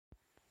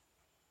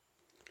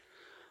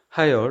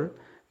Hi all,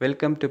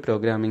 welcome to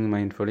Programming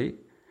Mindfully.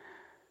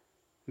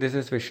 This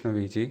is Vishnu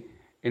Viji.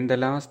 In the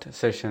last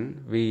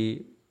session,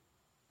 we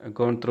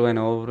gone through an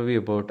overview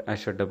about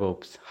Azure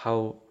DevOps,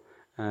 how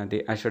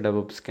the Azure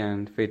DevOps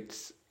can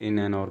fit in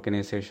an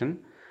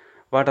organization.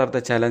 What are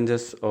the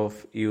challenges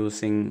of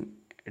using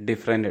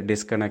different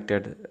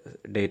disconnected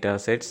data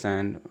sets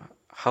and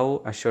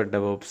how Azure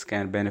DevOps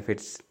can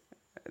benefit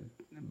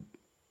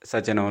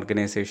such an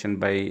organization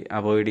by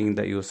avoiding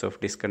the use of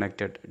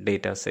disconnected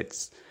data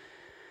sets.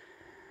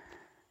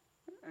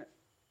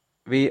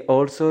 We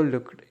also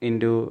looked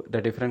into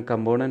the different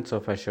components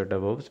of Azure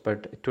DevOps,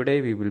 but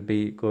today we will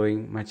be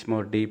going much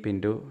more deep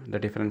into the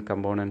different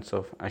components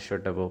of Azure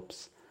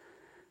DevOps.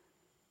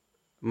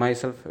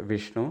 Myself,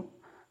 Vishnu,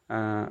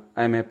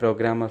 I'm a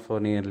programmer for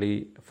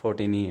nearly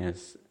 14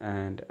 years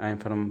and I'm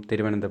from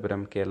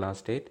Thiruvananthapuram, Kerala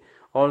state.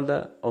 All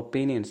the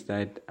opinions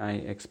that I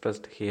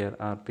expressed here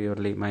are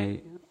purely my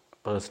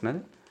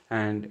personal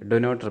and do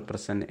not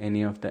represent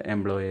any of the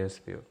employer's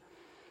view.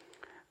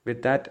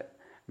 With that,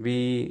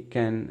 we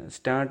can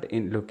start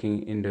in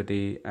looking into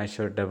the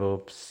Azure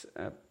DevOps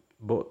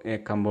a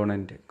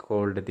component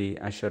called the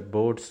Azure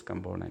Boards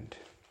component.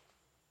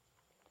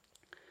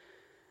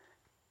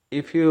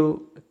 If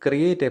you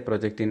create a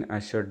project in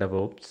Azure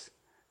DevOps,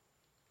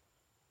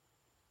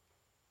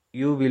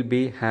 you will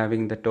be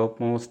having the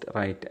topmost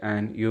right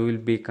and you will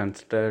be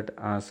considered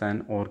as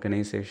an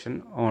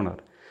organization owner.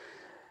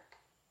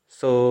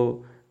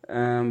 So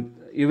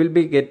you will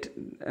be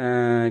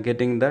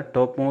getting the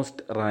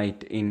topmost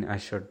right in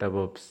Azure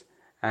DevOps,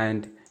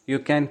 and you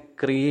can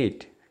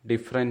create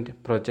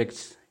different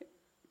projects,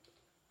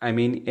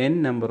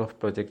 n number of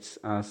projects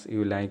as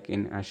you like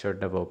in Azure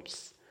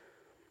DevOps.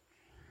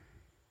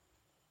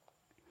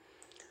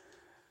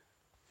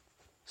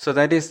 So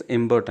that is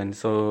important.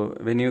 So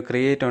when you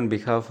create on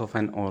behalf of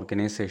an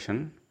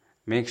organization,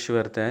 make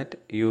sure that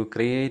you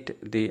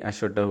create the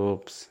Azure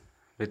DevOps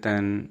with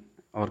an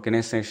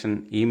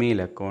organization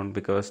email account,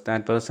 because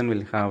that person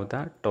will have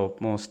the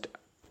topmost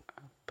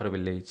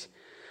privilege.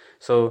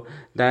 So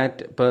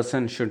that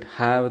person should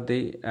have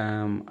the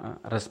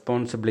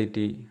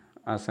responsibility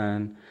as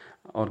an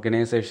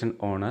organization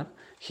owner.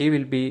 He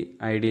will be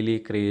ideally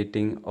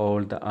creating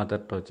all the other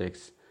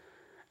projects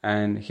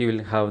and he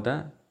will have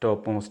the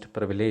topmost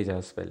privilege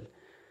as well.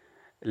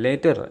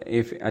 Later,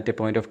 if at a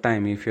point of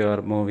time, if you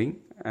are moving,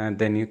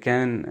 then you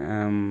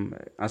can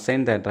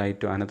assign that right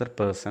to another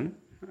person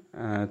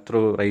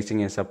through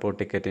raising a support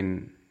ticket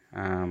in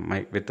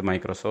with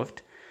Microsoft.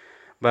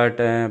 But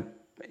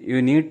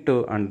you need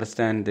to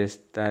understand this,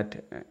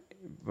 that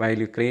while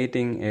you're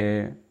creating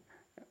a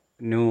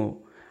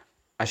new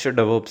Azure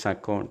DevOps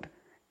account,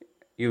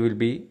 you will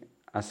be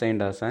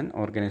assigned as an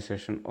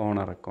organization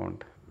owner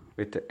account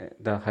with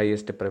the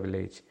highest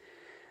privilege.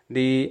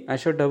 The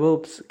Azure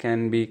DevOps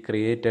can be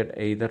created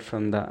either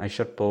from the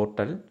Azure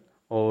portal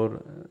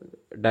or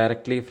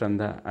directly from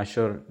the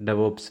Azure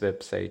DevOps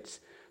websites.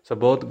 So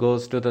both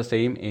goes to the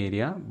same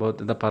area, both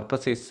the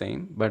purpose is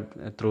same,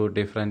 but through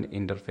different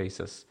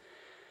interfaces.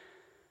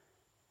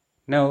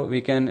 Now we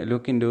can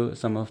look into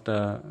some of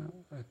the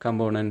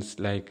components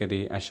like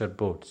the Azure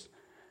Boards.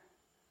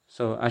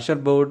 So Azure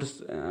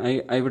Boards,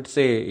 I would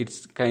say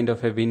it's kind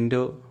of a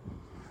window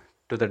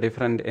to the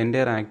different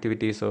entire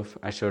activities of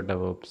Azure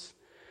DevOps.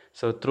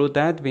 So through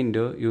that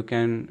window, you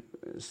can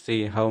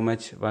see how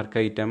much work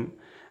item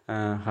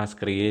has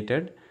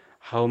created,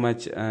 how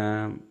much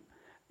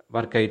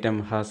work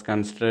item has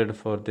considered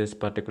for this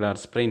particular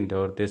sprint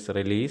or this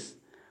release,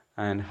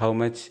 and how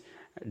much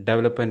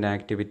development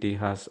activity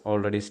has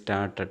already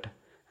started,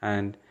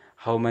 and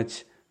how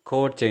much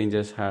code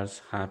changes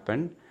has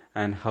happened,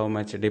 and how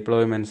much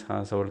deployments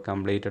has all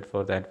completed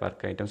for that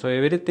work item. So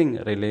everything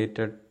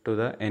related to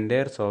the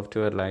entire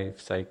software life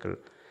cycle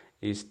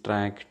is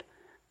tracked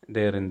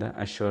there in the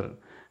Azure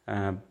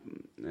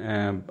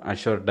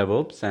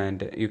DevOps,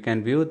 and you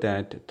can view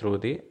that through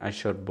the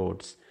Azure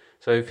Boards.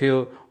 So if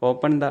you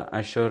open the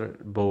Azure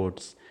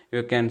Boards,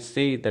 you can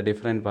see the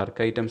different work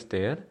items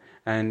there,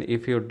 and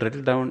if you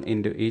drill down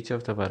into each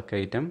of the work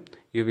item,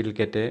 you will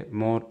get a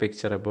more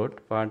picture about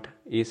what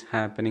is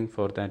happening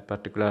for that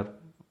particular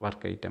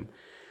work item.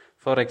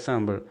 For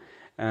example,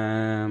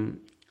 one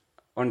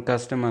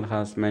customer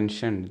has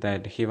mentioned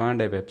that he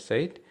wants a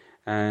website,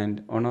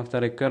 and one of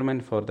the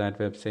requirement for that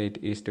website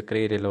is to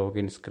create a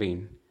login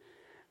screen.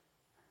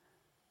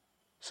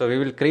 So we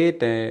will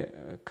create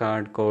a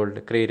card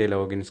called create a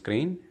login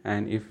screen,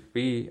 and if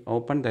we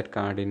open that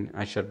card in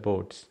Azure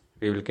Boards,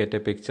 we will get a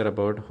picture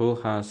about who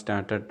has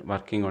started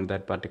working on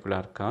that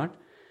particular card.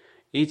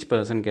 Each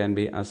person can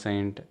be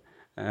assigned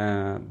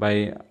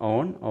by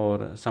own,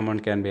 or someone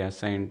can be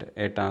assigned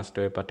a task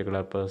to a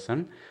particular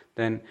person.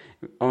 Then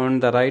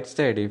on the right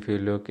side, if you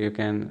look, you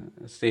can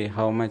see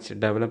how much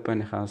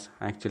development has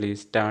actually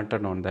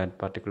started on that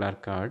particular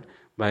card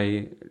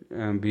by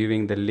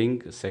viewing the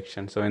link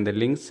section. So in the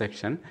link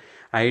section,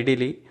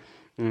 ideally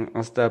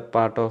as the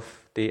part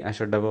of the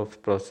Azure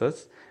DevOps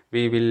process,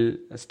 we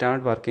will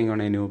start working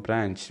on a new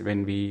branch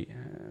when we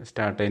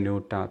start a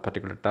new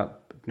particular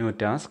new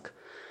task,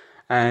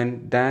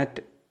 and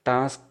that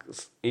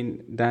tasks in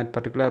that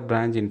particular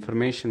branch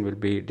information will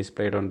be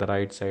displayed on the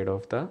right side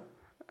of the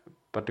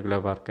particular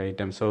work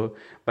item. So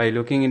by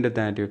looking into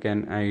that, you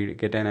can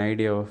get an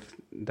idea of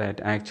that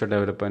actual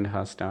development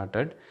has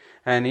started,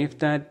 and if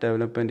that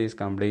development is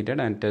completed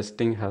and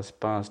testing has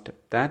passed,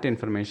 that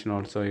information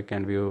also you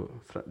can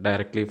view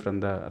directly from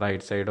the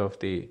right side of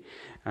the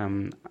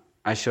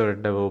Azure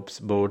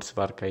DevOps boards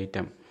work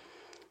item.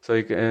 So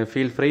you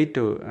feel free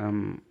to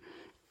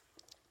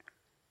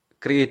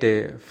create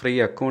a free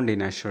account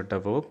in Azure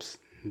DevOps,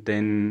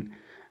 then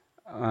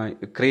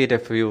create a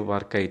few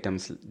work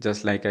items,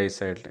 just like I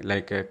said,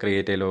 like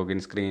create a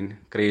login screen,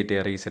 create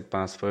a reset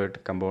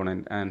password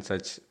component, and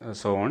such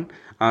so on,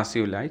 as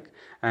you like,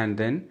 and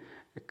then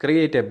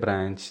create a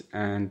branch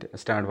and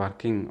start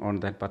working on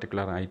that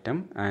particular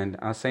item and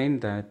assign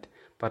that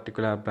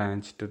particular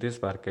branch to this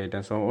work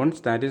item. So once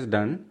that is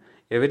done,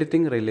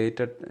 everything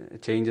related,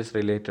 changes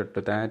related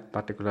to that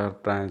particular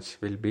branch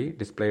will be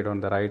displayed on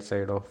the right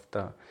side of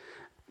the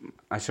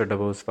Azure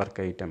DevOps work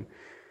item,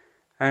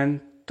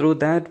 and through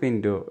that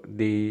window,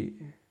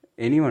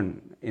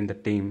 anyone in the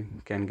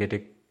team can get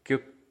a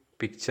quick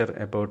picture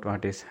about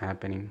what is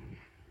happening.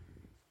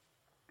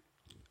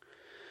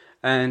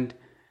 And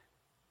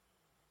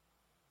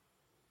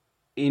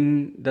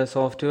in the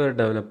software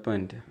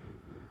development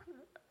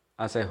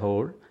as a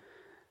whole,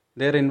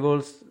 there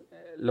involves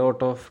a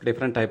lot of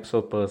different types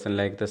of person,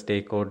 like the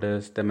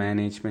stakeholders, the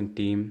management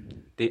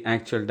team, the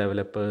actual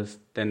developers,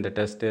 then the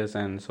testers,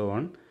 and so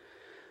on.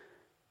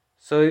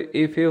 So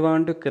if you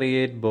want to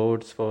create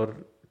boards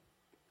for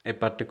a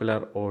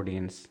particular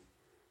audience,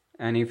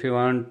 and if you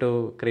want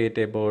to create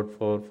a board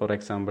for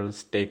example,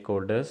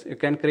 stakeholders, you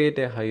can create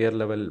a higher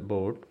level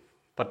board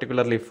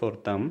particularly for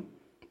them.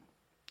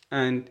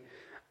 And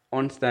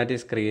once that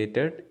is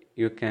created,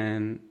 you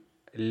can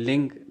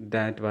link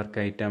that work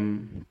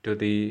item to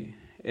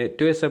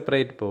a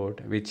separate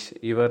board which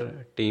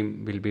your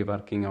team will be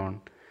working on.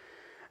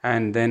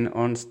 And then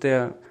once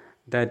the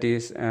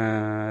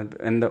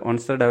development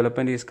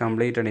is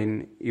completed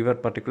in your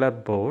particular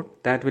board,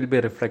 that will be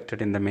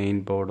reflected in the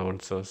main board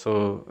also.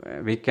 So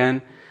we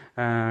can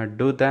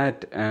do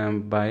that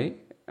by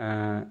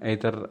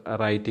either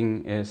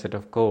writing a set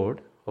of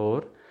code,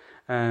 or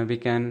we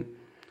can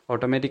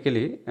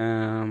automatically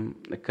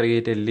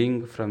create a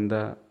link from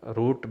the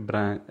root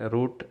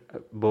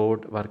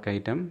board work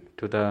item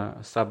to the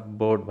sub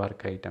board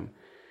work item.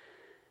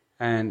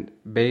 And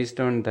based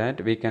on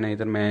that, we can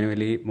either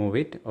manually move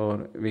it,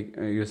 or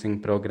using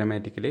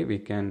programmatically we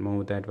can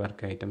move that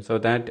work item. So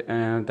that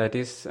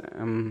is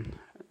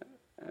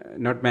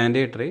not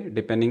mandatory.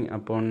 Depending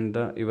upon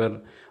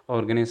your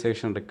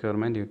organization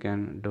requirement, you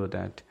can do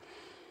that.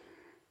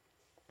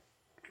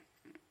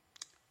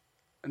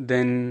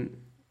 Then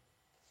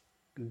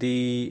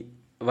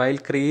while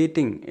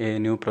creating a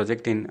new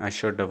project in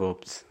Azure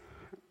DevOps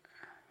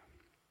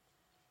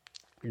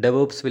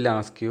will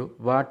ask you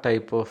what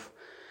type of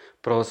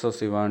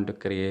process you want to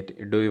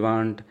create. Do you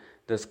want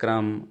the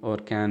Scrum or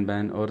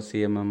Kanban or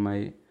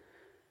CMMI?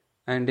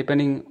 And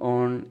depending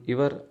on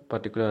your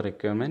particular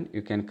requirement,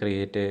 you can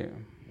create a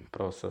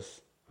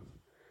process.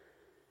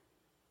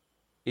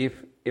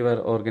 If your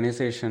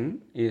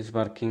organization is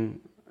working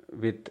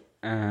with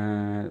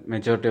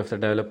majority of the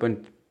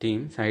development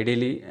teams,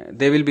 ideally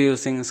they will be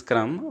using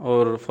Scrum,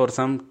 or for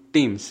some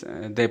teams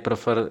they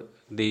prefer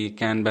the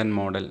Kanban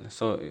model.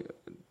 So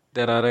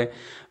there are a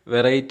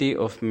variety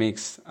of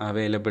mix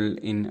available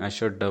in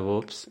Azure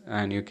DevOps,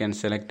 and you can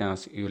select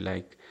as you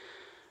like.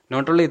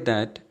 Not only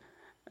that,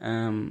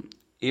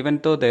 even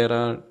though there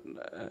are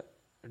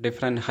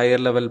different higher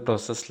level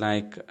processes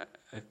like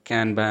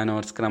Kanban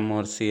or Scrum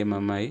or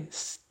CMMI,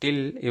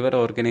 still your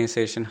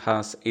organization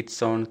has its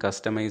own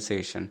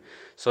customization.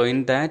 So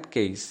in that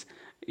case,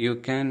 you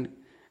can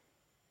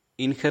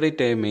inherit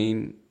a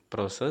main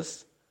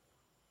process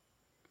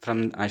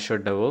from Azure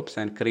DevOps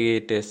and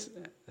create a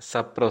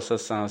sub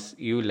process as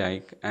you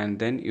like, and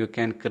then you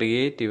can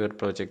create your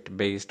project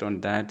based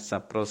on that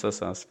sub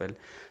process as well.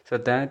 So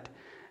that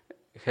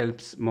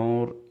helps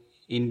more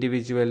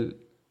individual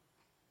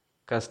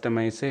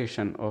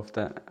customization of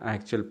the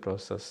actual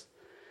process.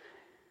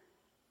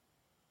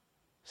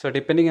 So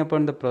depending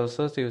upon the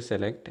process you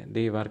select,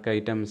 the work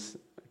items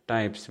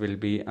types will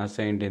be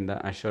assigned in the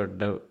Azure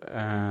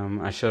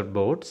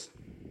boards.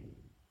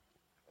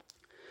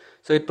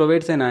 So it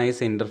provides a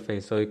nice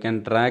interface. So you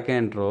can drag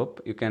and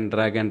drop. You can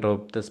drag and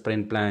drop the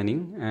sprint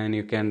planning, and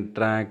you can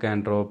drag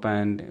and drop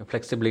and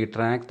flexibly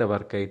track the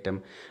work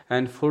item.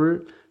 And full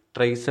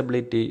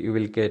traceability you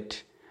will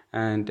get,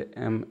 and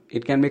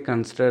it can be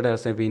considered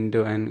as a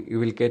window, and you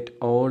will get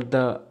all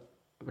the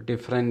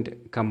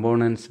different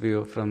components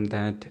view from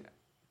that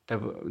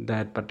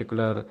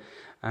particular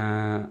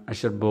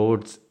Azure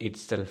boards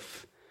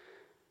itself.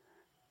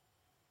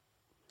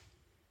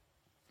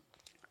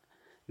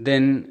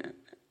 Then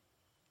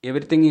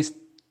everything is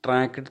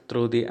tracked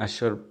through the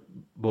Azure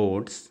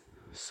boards.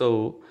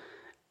 So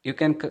you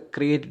can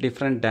create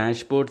different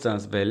dashboards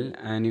as well,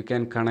 and you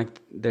can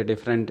connect the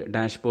different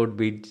dashboard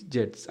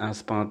widgets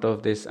as part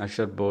of this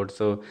Azure board.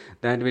 So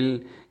that will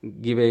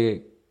give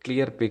a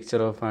clear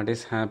picture of what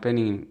is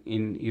happening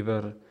in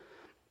your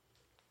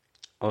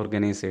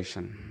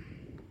organization.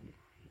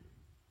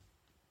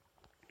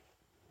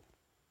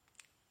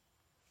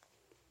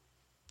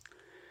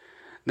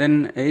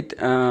 Then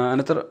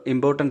another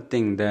important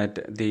thing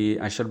that the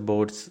Azure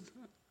Boards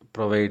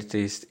provides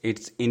is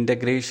its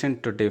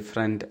integration to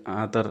different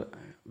other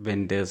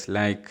vendors.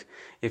 Like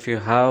if you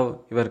have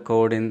your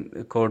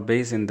code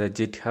base in the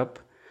GitHub,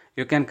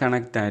 you can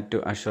connect that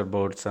to Azure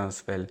Boards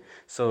as well.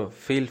 So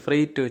feel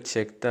free to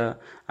check the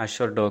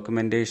Azure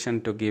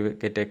documentation to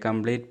get a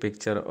complete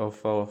picture of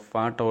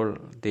what all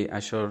the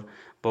Azure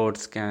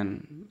Boards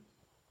can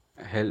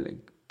help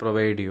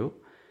provide you.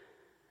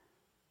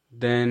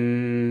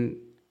 Then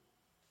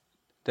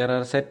there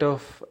are a set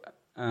of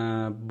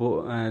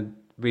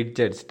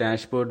widgets,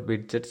 dashboard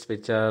widgets,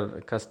 which are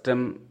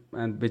custom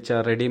and which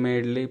are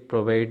ready-madely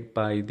provided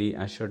by the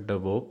Azure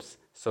DevOps.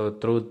 So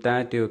through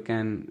that you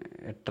can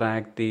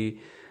track the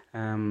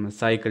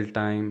cycle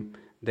time,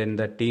 then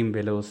the team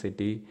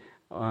velocity,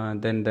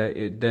 then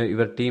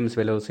your team's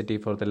velocity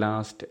for the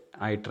last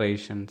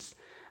iterations,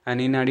 and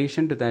in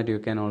addition to that you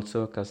can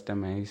also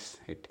customize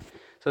it.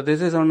 So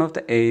this is one of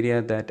the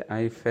area that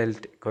I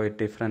felt quite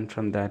different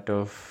from that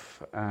of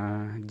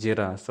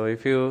Jira. So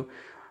if you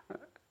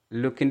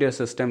look into a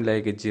system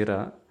like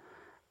Jira,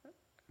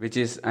 which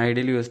is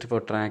ideally used for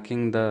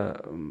tracking the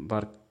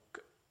work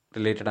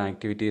related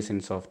activities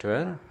in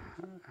software,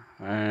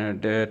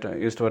 that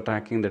used for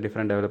tracking the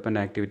different development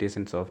activities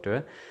in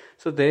software.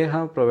 So they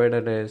have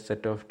provided a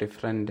set of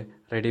different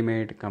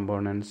ready-made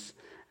components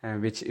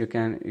which you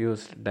can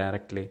use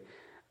directly.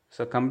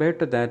 So compared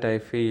to that, I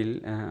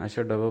feel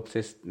Azure DevOps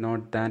is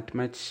not that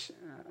much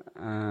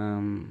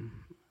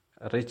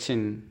rich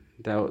in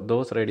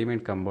those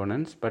ready-made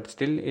components, but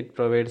still it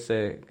provides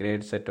a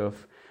great set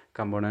of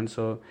components.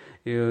 So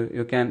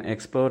you can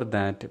explore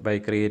that by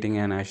creating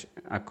an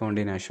account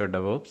in Azure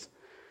DevOps.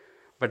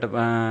 But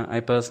I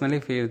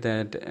personally feel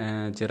that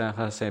Jira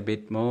has a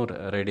bit more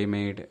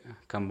ready-made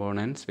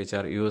components which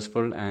are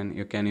useful and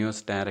you can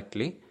use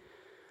directly.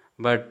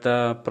 But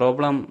the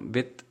problem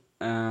with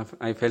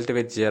I felt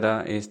with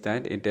Jira is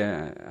that it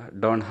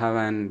don't have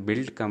an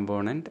build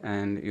component,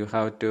 and you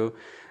have to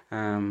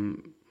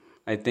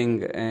I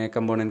think a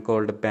component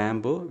called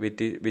Bamboo,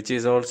 which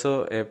is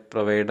also a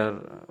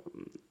provider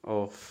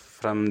of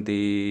from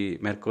the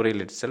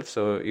Mercurial itself.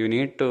 So you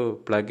need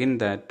to plug in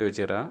that to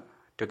Jira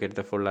to get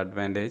the full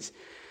advantage.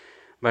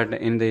 But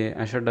in the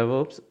Azure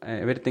DevOps,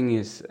 everything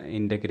is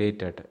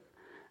integrated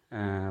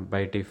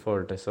by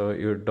default, so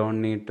you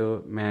don't need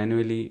to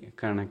manually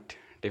connect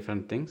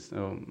different things.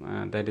 So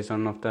that is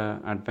one of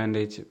the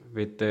advantage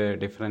with the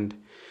different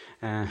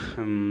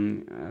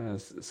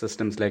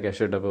systems like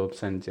Azure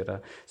DevOps and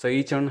Jira. So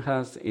each one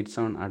has its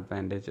own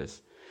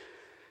advantages.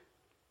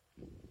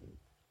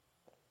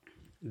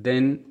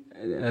 Then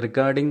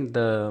regarding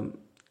the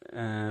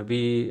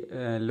we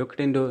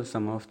looked into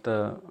some of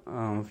the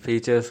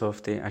features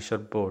of the Azure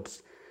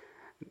Boards.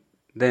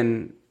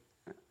 Then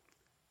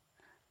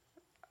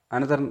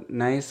another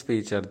nice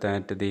feature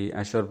that the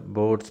Azure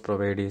Boards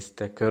provide is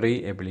the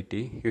query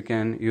ability. You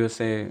can use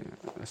a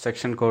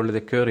section called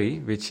the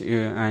query,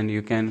 and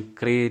you can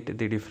create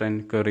the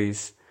different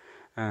queries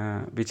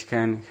which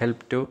can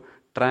help to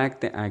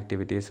track the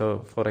activity.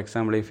 So for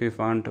example, if you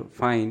want to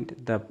find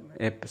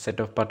a set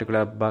of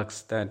particular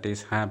bugs that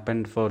is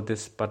happened for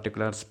this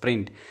particular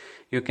sprint,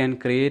 you can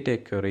create a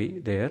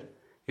query there.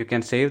 You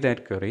can save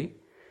that query.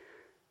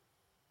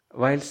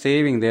 While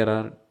saving, there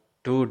are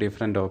two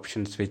different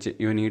options which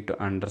you need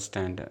to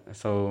understand.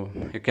 So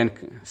you can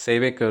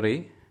save a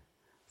query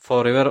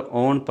for your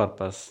own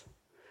purpose,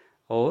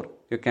 or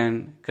you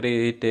can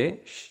create a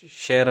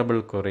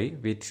shareable query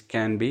which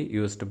can be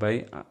used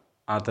by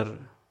other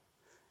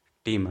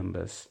team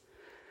members.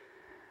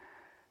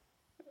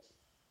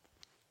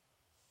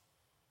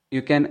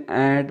 You can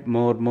add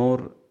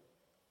more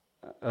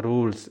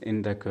rules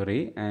in the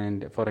query,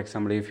 and for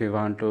example, if you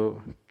want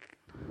to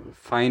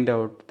find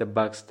out the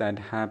bugs that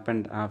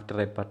happened after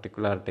a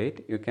particular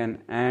date, you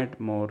can add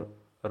more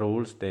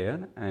rules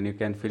there and you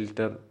can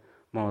filter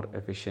more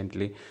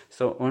efficiently.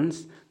 So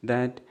once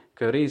that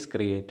query is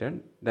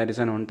created, that is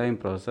an on-time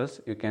process,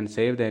 you can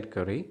save that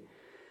query,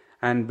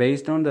 and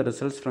based on the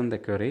results from the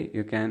query,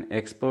 you can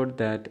export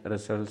that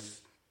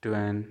results to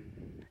an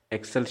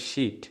Excel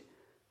sheet,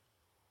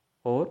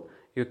 or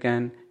you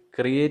can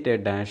create a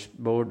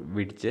dashboard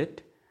widget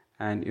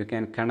and you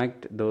can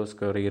connect those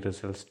query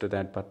results to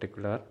that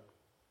particular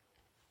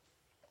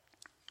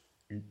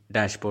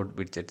dashboard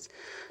widgets.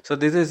 So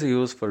this is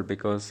useful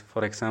because,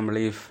 for example,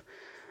 if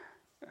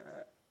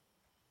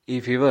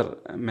your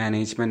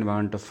management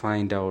want to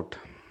find out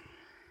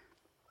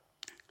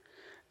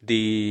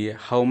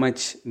how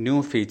much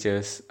new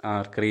features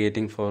are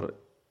creating for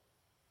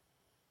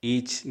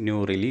each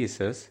new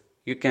releases,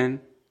 you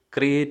can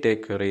create a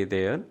query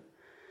there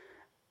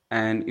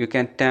and you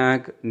can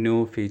tag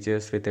new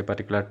features with a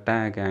particular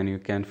tag and you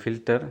can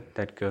filter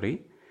that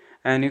query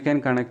and you can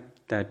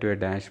connect that to a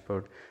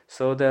dashboard.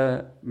 So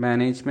the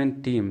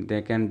management team,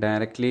 they can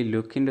directly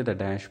look into the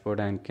dashboard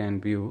and can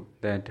view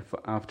that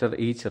after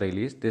each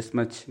release, this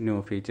much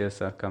new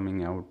features are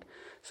coming out.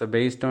 So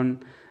based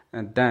on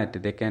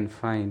that, they can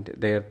find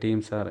their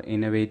teams are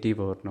innovative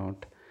or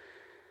not.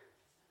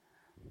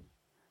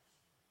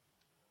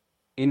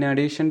 In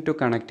addition to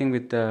connecting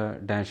with the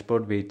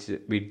dashboard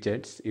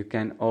widgets, you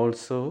can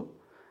also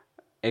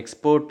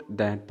export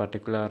that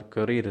particular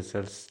query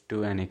results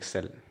to an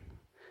Excel.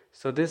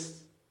 So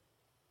this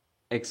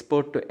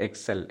export to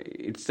Excel,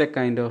 it's a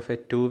kind of a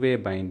two-way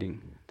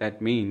binding.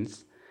 That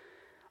means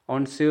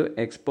once you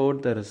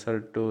export the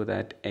result to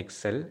that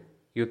Excel,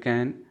 you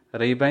can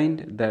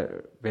rebind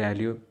the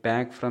value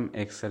back from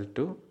Excel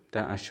to the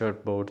Azure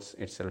boards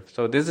itself.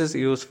 So this is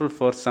useful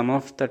for some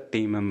of the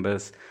team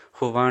members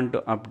who want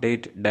to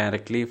update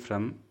directly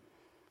from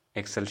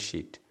Excel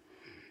sheet.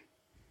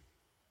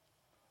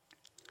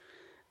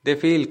 They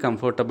feel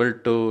comfortable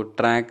to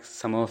track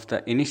some of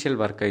the initial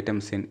work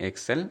items in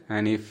Excel,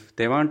 and if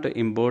they want to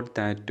import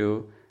that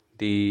to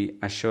the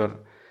Azure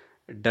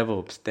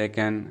DevOps, they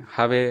can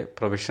have a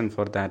provision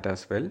for that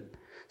as well.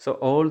 So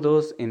all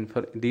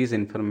these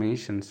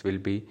informations will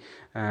be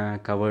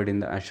covered in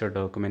the Azure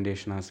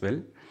documentation as well.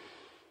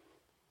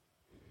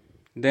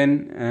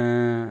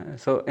 Then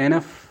so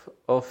enough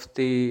of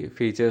the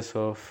features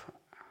of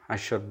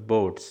Azure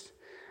boards.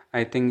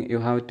 I think you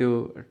have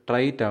to try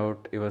it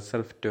out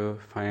yourself to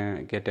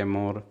get a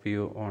more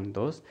view on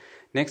those.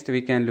 Next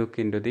we can look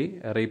into the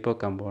repo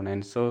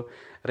component. So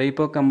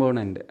repo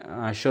component,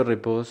 Azure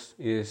repos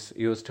is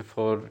used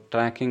for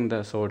tracking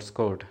the source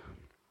code.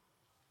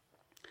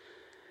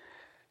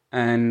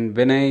 And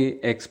when I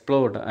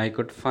explored, I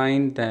could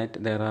find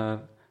that there are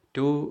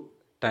two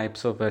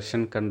types of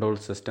version control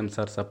systems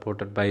are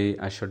supported by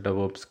Azure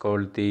DevOps,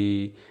 called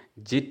the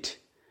JIT,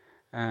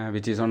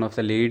 which is one of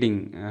the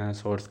leading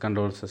source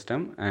control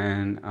system,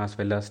 and as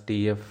well as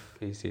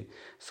TFVC.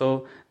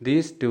 So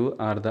these two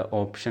are the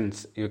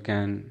options you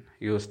can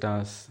use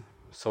as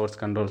source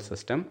control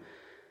system.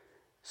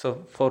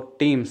 So for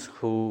teams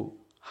who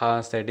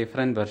has a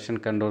different version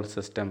control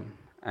system,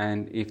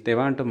 and if they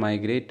want to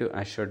migrate to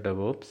Azure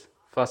DevOps,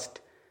 first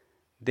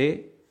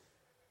they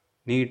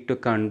need to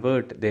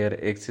convert their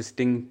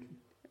existing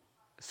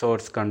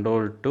source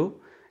control to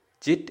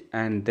JIT,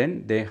 and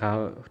then they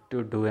have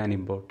to do an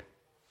import.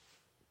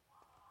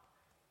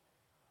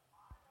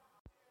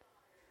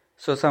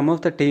 So some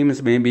of the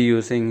teams may be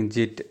using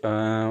JIT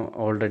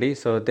already,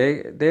 so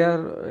they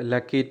are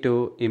lucky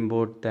to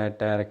import that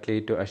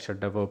directly to Azure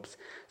DevOps.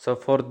 So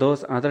for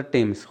those other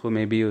teams who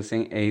may be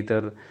using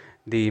either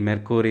the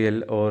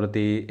Mercurial or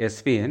the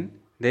SVN,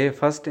 they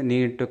first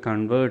need to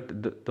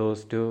convert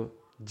those to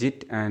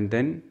JIT and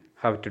then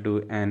have to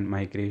do an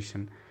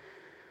migration.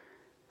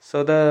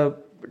 So the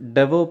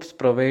DevOps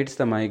provides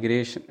the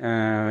migration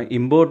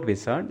import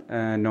wizard,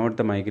 not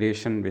the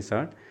migration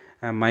wizard.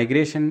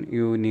 Migration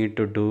you need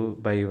to do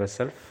by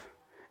yourself.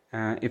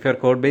 If your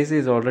code base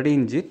is already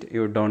in JIT,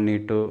 you don't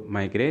need to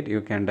migrate,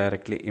 you can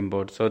directly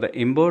import. So the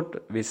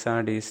import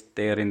wizard is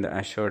there in the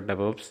Azure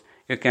DevOps.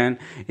 You can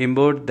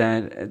import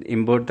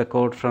the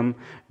code from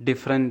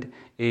different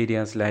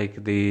areas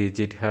like the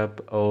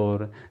GitHub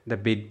or the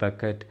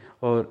Bitbucket,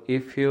 or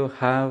if you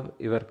have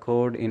your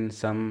code in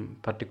some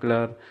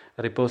particular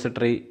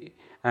repository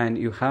and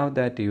you have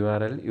that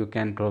URL, you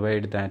can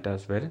provide that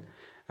as well.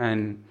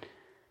 And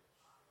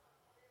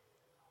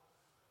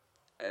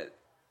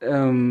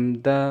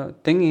the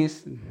thing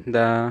is,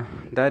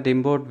 that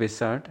import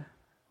wizard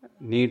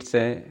needs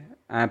a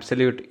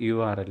absolute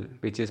URL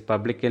which is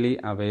publicly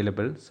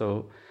available,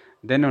 so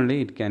then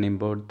only it can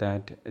import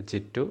that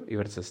JIT to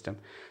your system.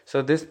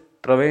 So this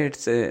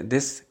creates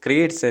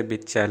a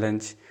big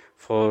challenge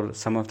for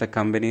some of the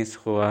companies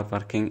who are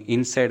working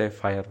inside a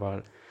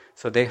firewall.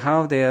 So they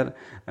have their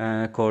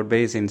code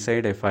base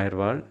inside a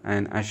firewall,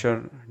 and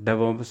Azure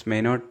DevOps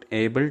may not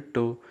able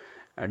to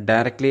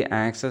directly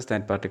access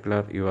that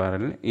particular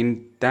URL.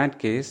 In that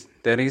case,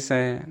 there is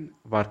a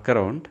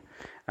workaround,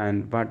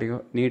 and what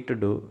you need to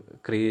do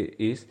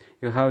is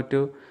you have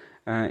to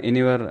in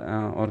your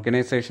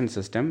organization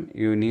system,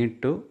 you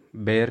need to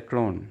bare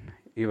clone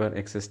your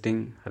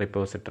existing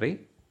repository,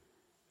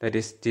 that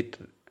is JIT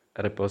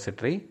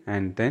repository,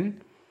 and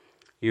then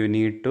you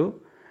need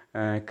to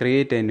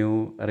create a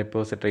new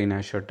repository in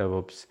Azure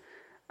DevOps.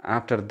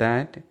 After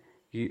that,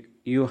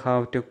 you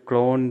have to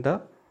clone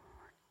the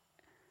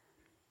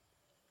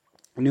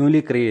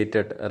newly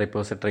created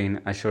repository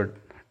in Azure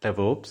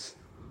DevOps,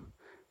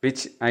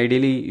 which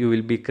ideally you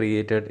will be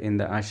created in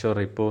the Azure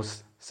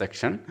repos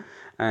section,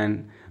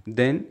 and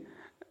then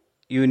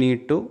you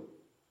need to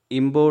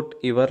import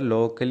your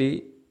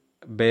locally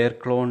bare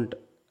cloned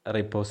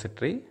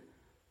repository,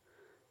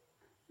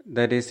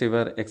 that is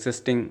your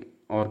existing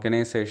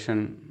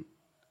organization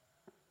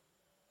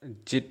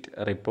JIT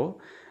repo.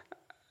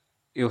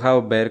 You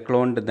have bare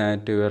cloned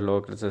that to your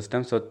local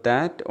system, so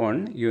that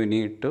one you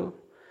need to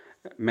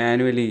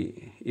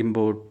manually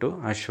import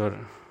to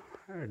Azure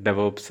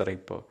DevOps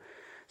repo.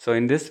 So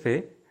in this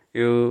way,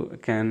 you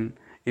can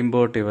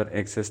import your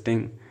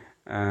existing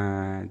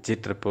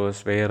Git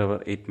repos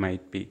wherever it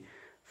might be.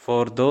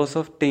 For those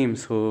of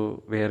teams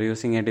who were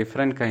using a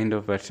different kind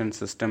of version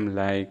system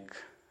like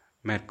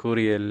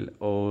Mercurial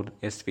or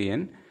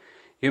SVN,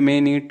 you may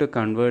need to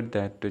convert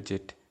that to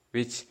Git,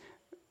 which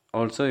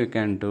also you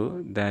can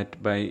do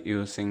that by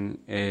using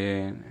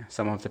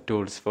some of the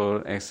tools.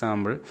 For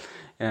example,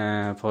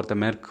 for the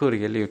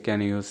Mercurial, you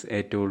can use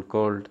a tool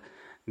called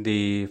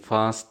the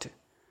Fast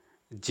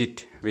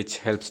Git, which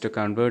helps to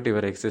convert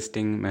your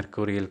existing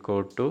Mercurial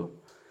code to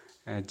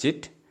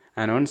Git,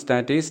 and once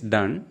that is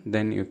done,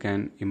 then you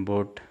can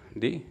import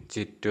the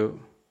Git to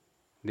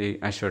the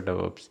Azure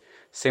DevOps.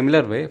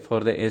 Similar way, for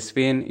the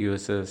SVN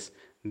users,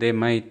 they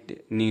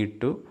might need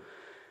to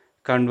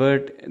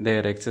convert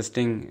their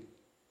existing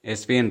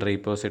SVN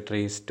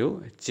repositories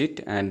to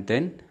Git, and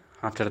then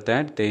after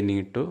that they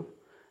need to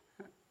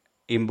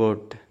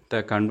import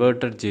the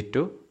converted Git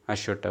to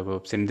Azure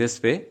DevOps. In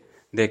this way,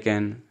 they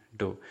can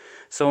do.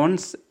 So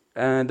once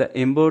the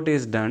import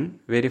is done,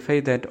 verify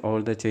that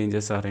all the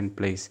changes are in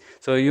place.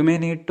 So you may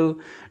need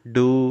to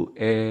do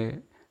a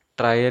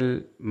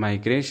trial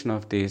migration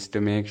of these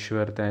to make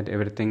sure that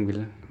everything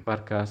will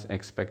work as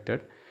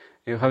expected.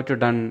 You have to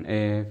done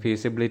a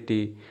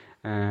feasibility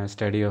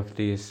study of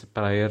these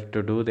prior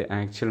to do the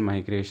actual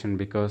migration,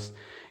 because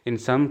in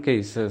some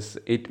cases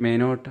it may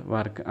not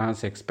work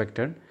as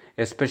expected,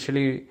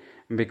 especially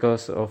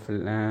because of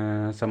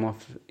some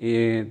of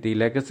the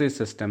legacy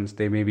systems.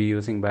 They may be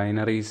using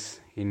binaries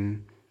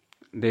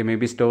they may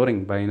be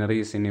storing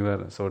binaries in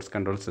your source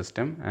control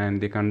system,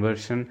 and the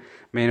conversion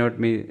may not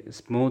be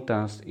smooth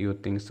as you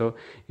think. So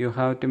you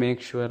have to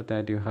make sure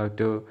that you have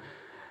to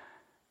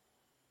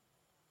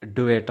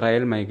do a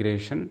trial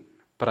migration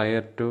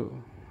prior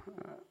to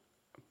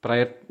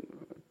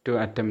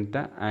attempt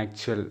the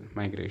actual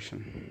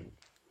migration.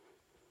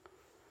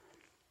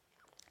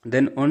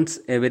 Then once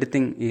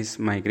everything is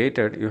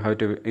migrated,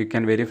 you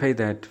can verify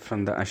that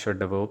from the Azure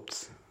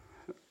DevOps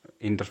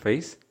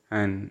interface,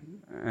 and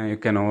you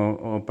can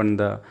open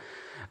the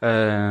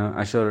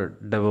Azure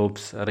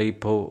DevOps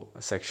repo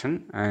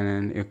section,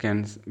 and you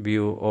can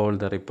view all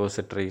the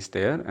repositories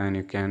there, and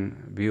you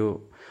can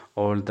view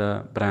all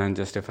the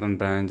different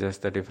branches,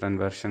 the different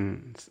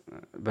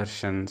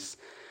versions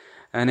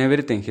and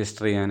everything,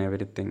 history and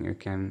everything you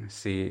can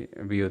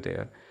view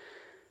there.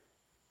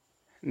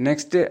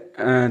 Next,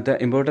 the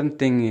important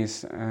thing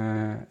is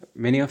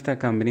many of the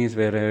companies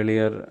were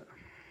earlier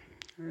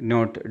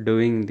not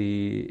doing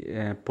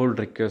the pull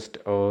request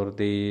or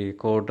the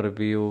code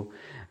review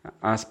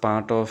as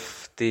part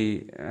of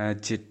the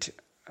Git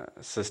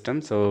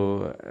system.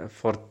 So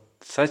for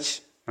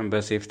such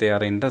members, if they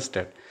are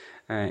interested,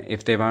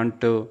 if they want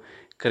to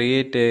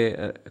create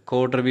a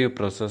code review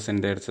process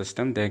in their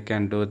system, they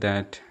can do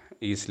that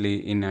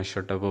easily in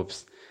Azure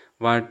DevOps.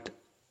 What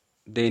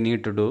they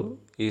need to do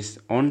is,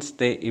 once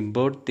they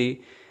import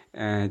the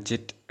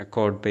Git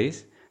code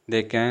base,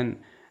 they can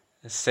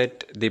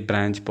set the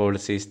branch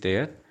policies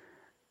there,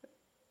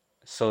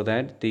 so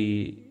that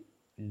the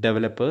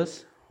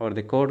developers or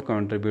the code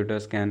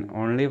contributors can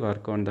only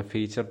work on the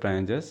feature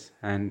branches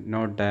and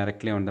not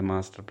directly on the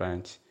master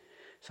branch.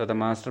 So the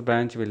master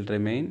branch will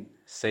remain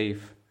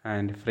safe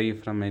and free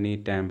from any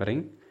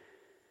tampering.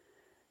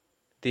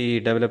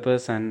 The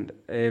developers and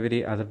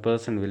every other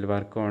person will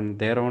work on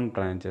their own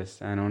branches,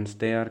 and once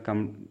they are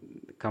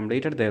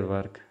completed their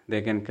work,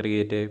 they can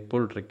create a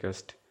pull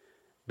request.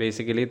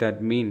 Basically,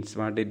 that means,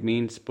 what it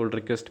means, pull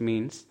request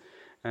means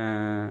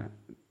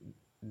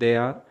they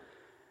are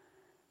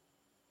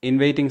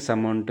inviting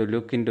someone to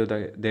look into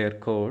their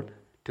code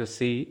to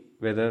see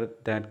whether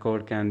that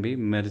code can be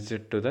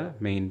merged to the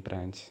main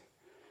branch.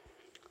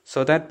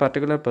 So that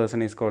particular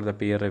person is called the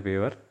peer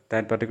reviewer.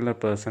 That particular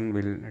person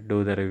will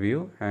do the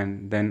review,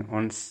 and then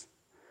once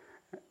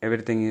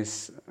everything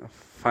is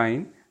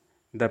fine,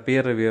 the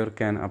peer reviewer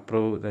can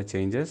approve the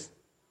changes,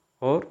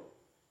 or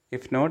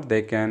if not,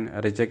 they can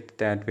reject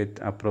that with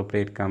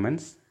appropriate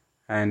comments,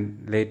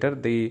 and later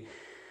the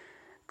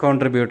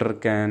contributor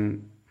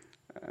can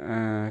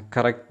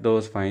correct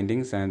those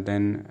findings and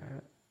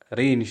then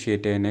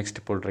reinitiate a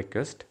next pull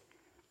request.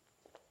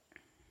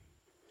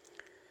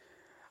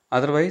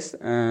 Otherwise,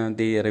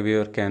 the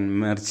reviewer can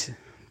merge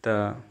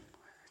the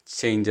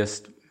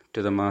changes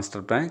to the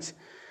master branch,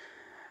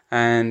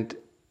 and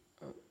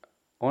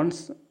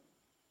once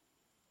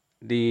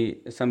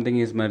something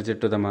is merged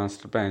to the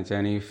master branch,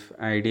 and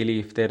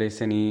if there is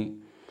any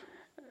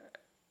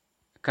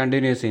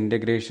continuous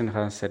integration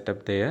has set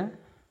up there,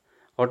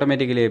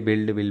 automatically a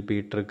build will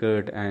be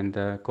triggered and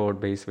the code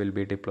base will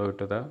be deployed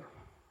to the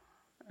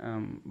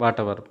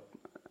whatever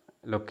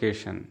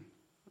location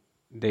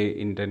they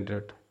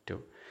intended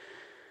to.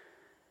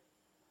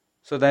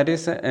 So that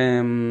is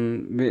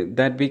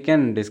that we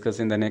can discuss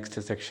in the next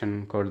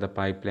section called the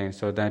pipeline.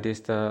 So that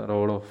is the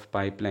role of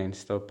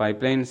pipelines. So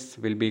pipelines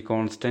will be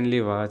constantly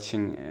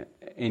watching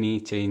any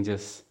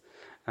changes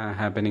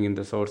happening in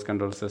the source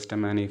control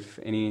system, and if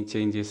any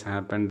changes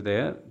happened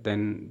there,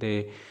 then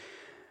they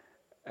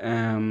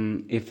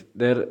if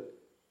their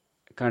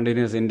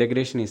continuous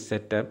integration is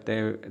set up,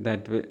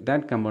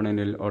 that component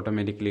will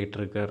automatically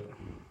trigger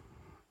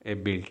a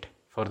build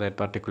for that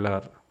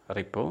particular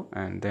repo,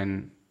 and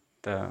then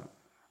the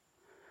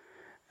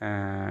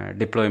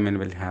deployment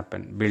will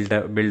happen.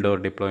 Build or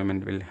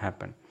deployment will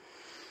happen.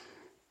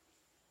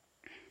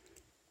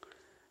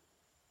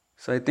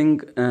 So I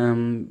think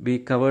we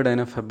covered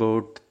enough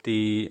about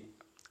the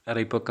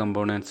repo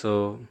component.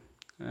 So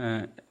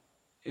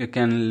you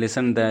can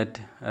listen that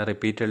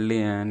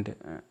repeatedly, and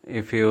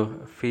if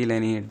you feel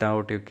any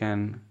doubt, you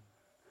can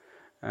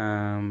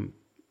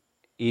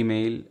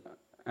email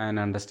and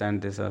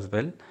understand this as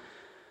well.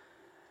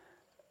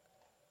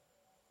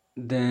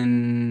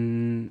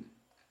 Then,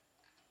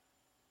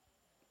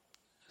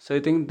 so I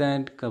think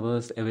that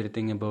covers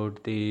everything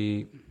about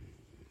the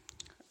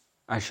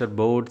Azure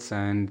boards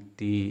and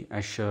the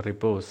Azure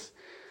repos.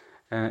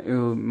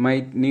 You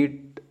might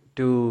need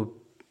to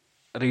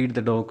read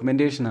the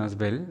documentation as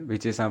well,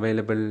 which is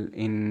available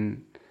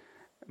in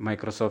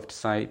Microsoft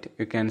site.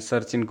 You can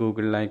search in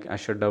Google like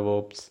Azure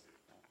DevOps,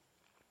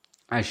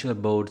 Azure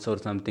boards or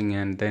something,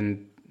 and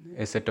then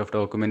a set of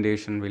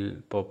documentation will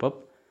pop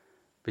up,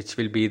 which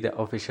will be the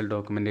official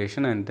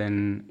documentation, and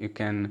then you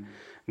can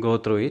go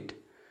through it.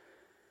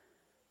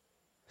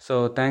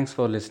 So thanks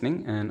for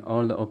listening, and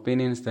all the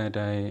opinions that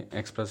I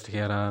expressed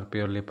here are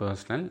purely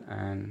personal,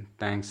 and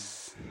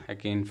thanks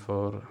again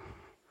for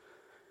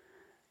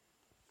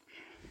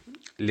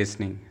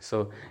listening. So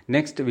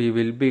next we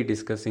will be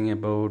discussing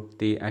about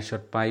the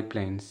Azure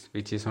pipelines,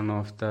 which is one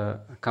of the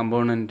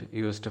component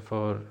used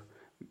for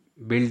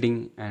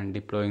building and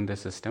deploying the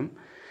system.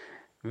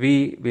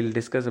 We will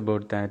discuss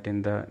about that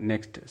in the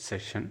next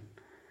session.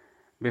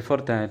 Before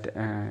that,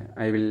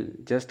 I will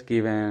just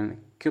give a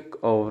quick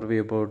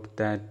overview about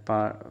that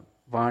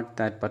what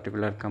that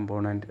particular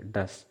component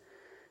does.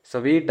 So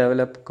we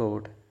develop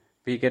code,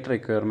 we get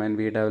requirement,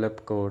 we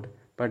develop code,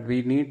 but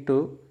we need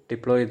to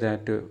deploy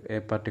that to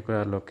a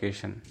particular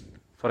location.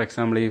 For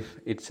example, if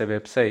it's a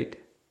website,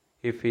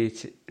 if we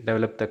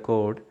develop the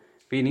code,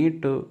 we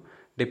need to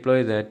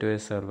deploy that to a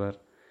server.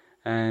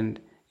 And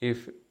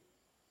if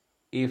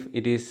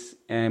it is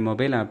a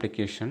mobile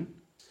application,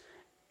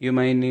 you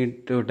might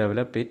need to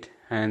develop it,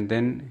 and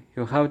then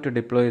you have to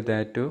deploy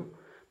that to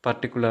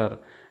particular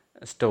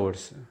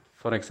stores.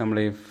 For example,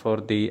 if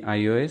for the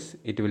iOS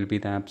it will be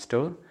the App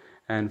Store,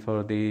 and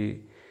for the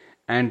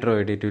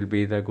Android it will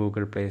be the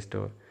Google Play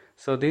Store.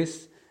 So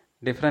these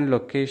different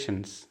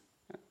locations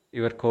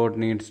your code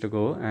needs to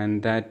go,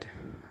 and that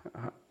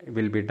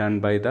will be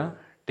done by the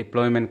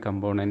deployment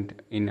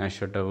component in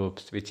Azure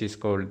DevOps, which is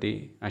called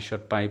the Azure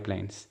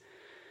pipelines.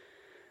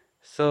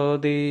 So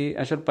the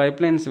Azure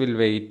pipelines will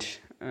wait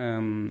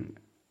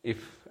if,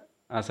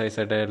 as I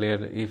said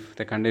earlier, if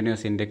the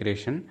continuous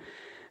integration,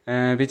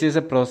 which is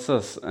a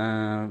process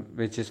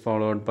which is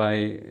followed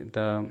by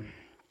the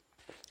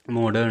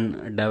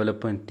modern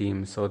development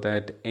team, so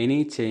that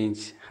any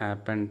change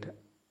happened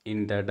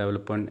in the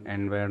development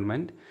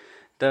environment,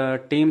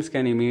 the teams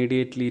can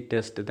immediately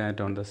test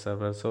that on the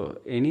server. So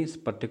any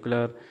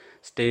particular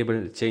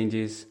stable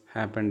changes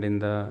happened in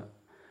the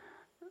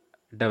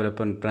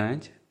development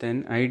branch,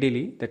 then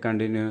ideally the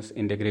continuous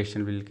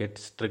integration will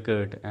get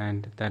triggered,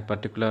 and that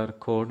particular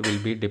code will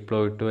be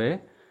deployed to a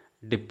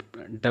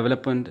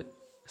development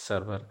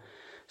server.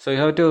 So you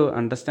have to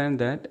understand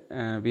that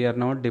we are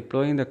not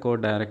deploying the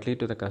code directly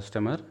to the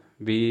customer.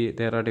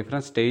 There are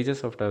different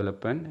stages of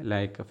development.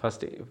 Like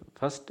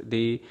first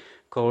the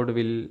code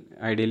will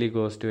ideally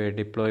goes to a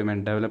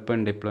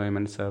development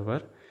deployment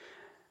server.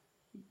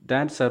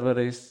 That server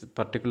is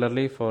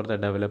particularly for the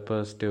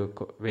developers to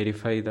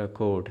verify the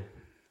code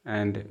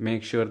and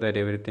make sure that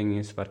everything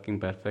is working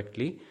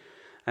perfectly.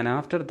 And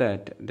after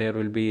that, there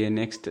will be a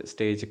next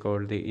stage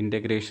called the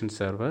integration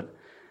server.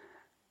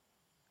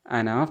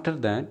 And after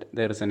that,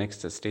 there is a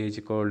next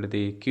stage called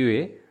the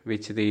QA,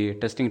 which the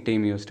testing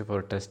team used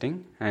for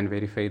testing and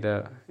verify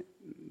the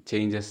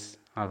changes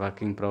are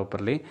working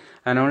properly.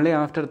 And only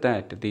after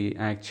that, the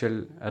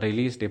actual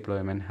release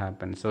deployment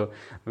happens. So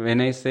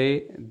when I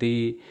say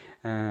the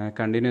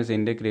continuous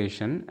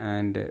integration,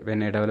 and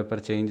when a developer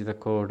changes the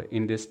code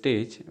in this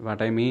stage,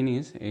 what I mean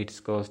is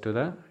it goes to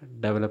the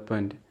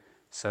development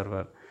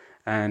server,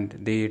 and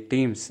the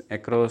teams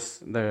across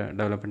the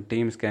development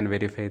teams can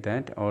verify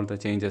that all the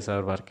changes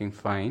are working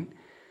fine.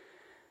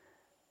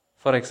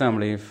 For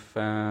example, if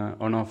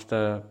one of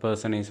the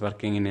person is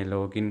working in a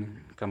login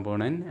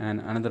component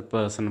and another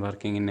person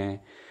working in a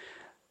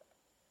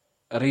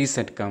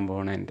reset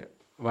component,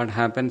 what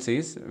happens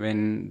is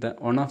when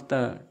one of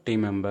the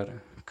team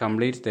member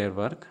completes their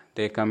work,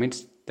 they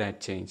commits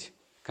that change.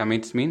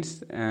 Commits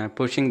means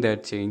pushing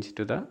that change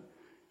to the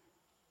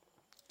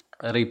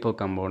repo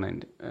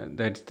component,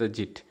 that's the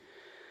JIT.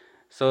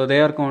 So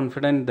they are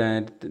confident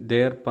that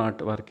their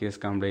part work is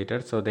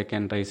completed, so they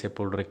can raise a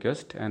pull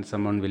request, and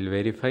someone will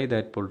verify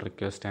that pull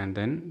request, and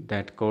then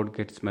that code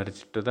gets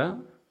merged to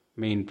the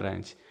main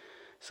branch.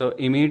 So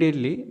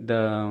immediately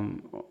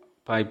the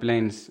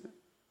pipelines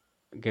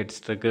gets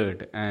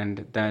triggered,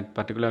 and that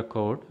particular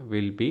code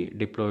will be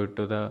deployed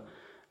to the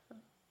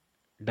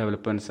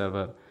development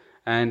server.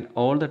 and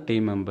all the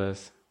team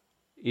members,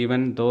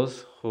 even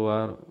those who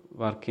are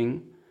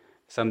working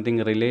something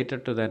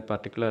related to that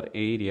particular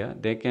area,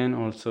 they can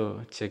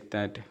also check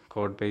that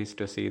code base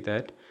to see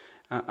that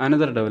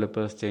another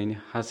developer's change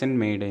hasn't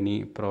made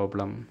any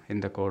problem in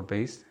the code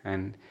base,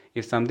 and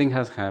if something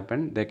has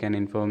happened, they can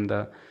inform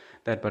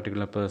that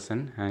particular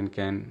person and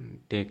can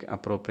take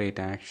appropriate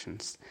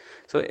actions.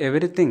 So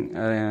everything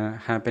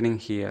happening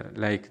here,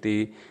 like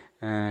the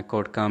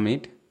code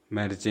commit,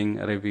 merging,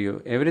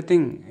 review,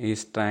 everything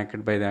is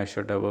tracked by the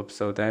Azure DevOps,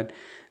 so that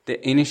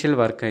the initial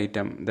work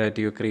item that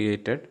you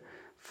created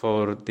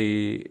for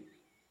the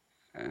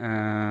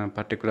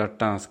particular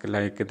task,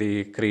 like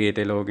the create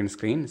a login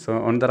screen, so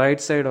on the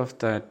right side of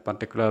that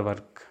particular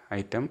work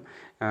item,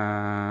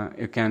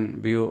 you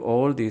can view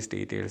all these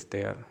details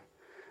there,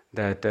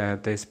 that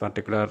this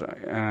particular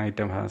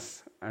item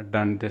has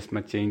done this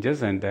much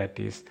changes, and that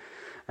is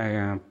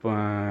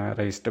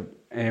raised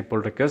a pull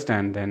request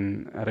and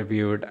then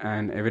reviewed,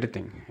 and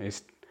everything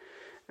is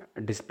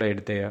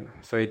displayed there.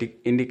 So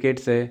it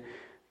indicates a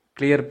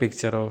clear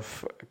picture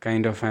of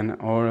kind of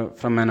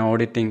from an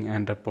auditing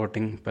and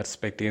reporting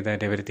perspective,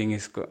 that everything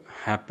is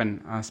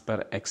happen as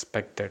per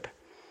expected.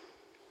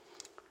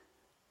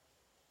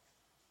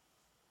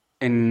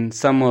 In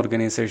some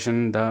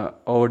organization, the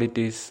audit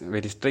is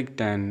very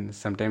strict, and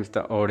sometimes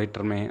the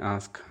auditor may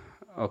ask,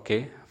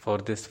 okay, for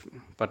this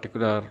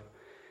particular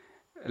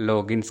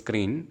login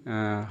screen,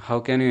 how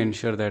can you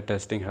ensure that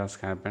testing has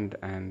happened?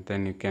 And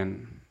then you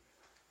can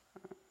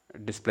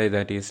display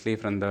that easily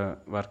from the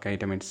work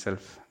item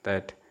itself,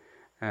 that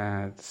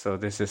so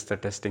this is the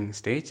testing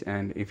stage,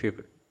 and if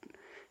you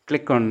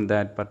click on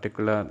that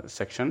particular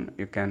section,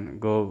 you can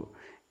go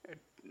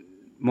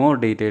more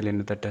detail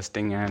into the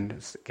testing and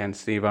can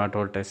see what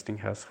all testing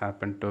has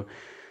happened to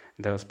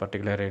those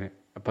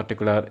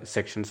particular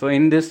section. So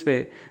in this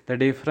way, the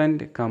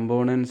different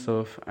components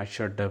of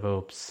Azure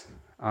DevOps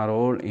are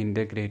all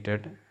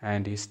integrated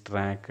and is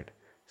tracked.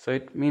 So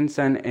it means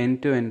an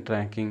end-to-end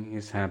tracking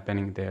is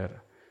happening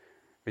there,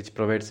 which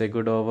provides a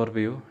good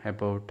overview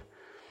about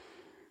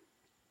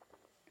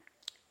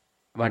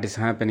what is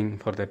happening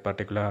for that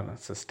particular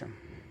system.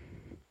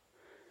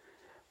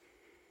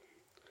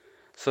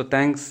 So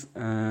thanks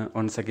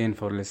once again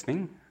for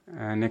listening.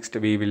 Next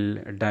we will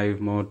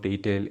dive more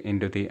detail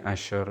into the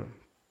Azure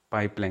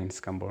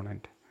Pipelines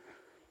component.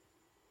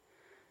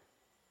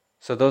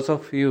 So those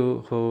of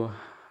you who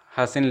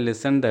hasn't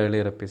listened the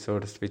earlier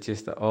episodes, which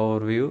is the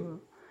overview,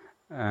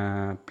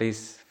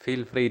 please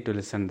feel free to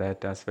listen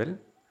that as well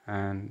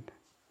and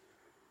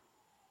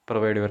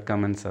provide your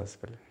comments as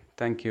well.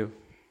 Thank you.